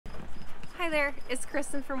Hi there, it's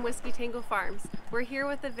Kristin from Whiskey Tango Farms. We're here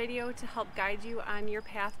with a video to help guide you on your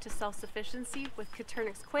path to self-sufficiency with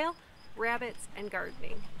coturnix quail, rabbits, and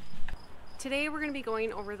gardening. Today we're going to be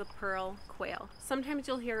going over the pearl quail. Sometimes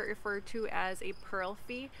you'll hear it referred to as a pearl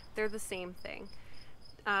fee. They're the same thing.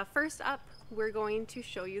 First up, we're going to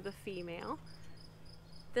show you the female.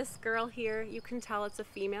 This girl here, you can tell it's a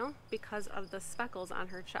female because of the speckles on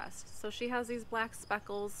her chest. So she has these black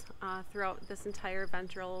speckles throughout this entire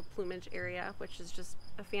ventral plumage area, which is just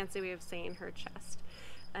a fancy way of saying her chest.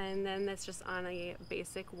 And then that's just on a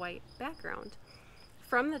basic white background.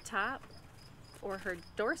 From the top, or her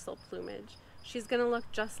dorsal plumage, she's going to look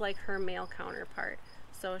just like her male counterpart.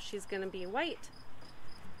 So she's going to be white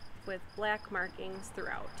with black markings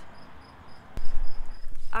throughout.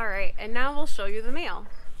 Alright, and now we'll show you the male.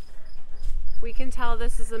 We can tell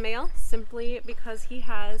this is a male simply because he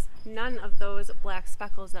has none of those black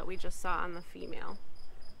speckles that we just saw on the female.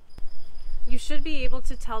 You should be able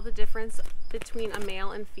to tell the difference between a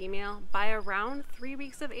male and female by around 3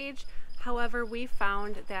 weeks of age. However, we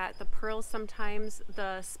found that the pearls, sometimes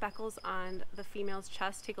the speckles on the female's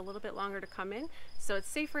chest take a little bit longer to come in, so it's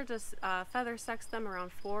safer to feather sex them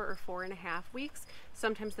around 4 or 4.5 weeks.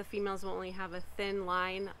 Sometimes the females will only have a thin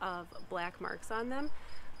line of black marks on them.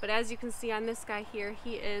 But as you can see on this guy here,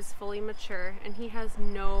 he is fully mature and he has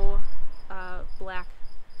no black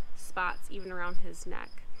spots even around his neck.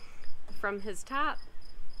 From his top,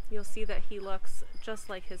 you'll see that he looks just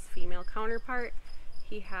like his female counterpart.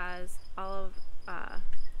 He has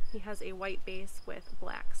he has a white base with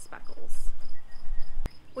black speckles.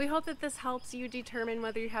 We hope that this helps you determine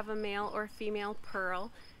whether you have a male or female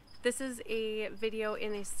pearl. This is a video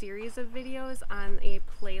in a series of videos on a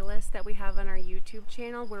playlist that we have on our YouTube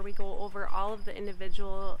channel where we go over all of the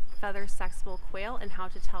individual feather sexable quail and how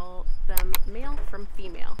to tell them male from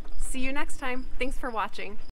female. See you next time. Thanks for watching.